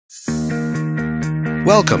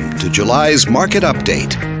Welcome to July's Market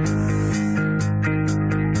Update.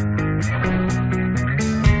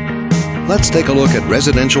 Let's take a look at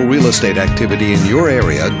residential real estate activity in your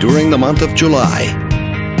area during the month of July.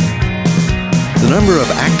 The number of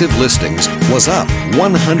active listings was up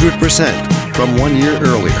 100% from 1 year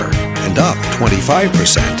earlier and up 25%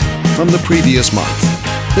 from the previous month.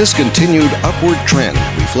 This continued upward trend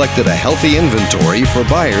reflected a healthy inventory for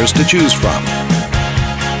buyers to choose from.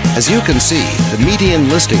 As you can see, the median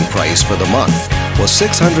listing price for the month was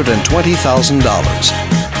 $620,000.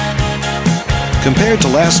 Compared to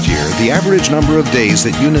last year, the average number of days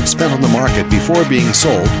that units spent on the market before being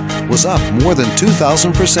sold was up more than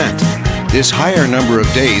 2,000%. This higher number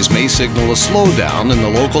of days may signal a slowdown in the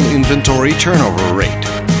local inventory turnover rate.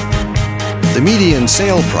 The median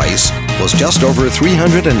sale price was just over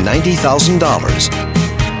 $390,000.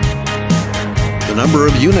 The number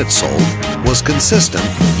of units sold was consistent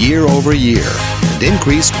year over year and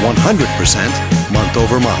increased 100% month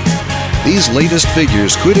over month. These latest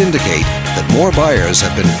figures could indicate that more buyers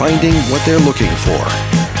have been finding what they're looking for.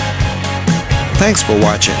 Thanks for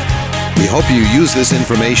watching. We hope you use this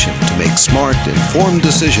information to make smart, informed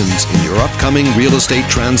decisions in your upcoming real estate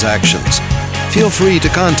transactions. Feel free to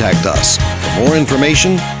contact us for more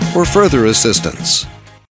information or further assistance.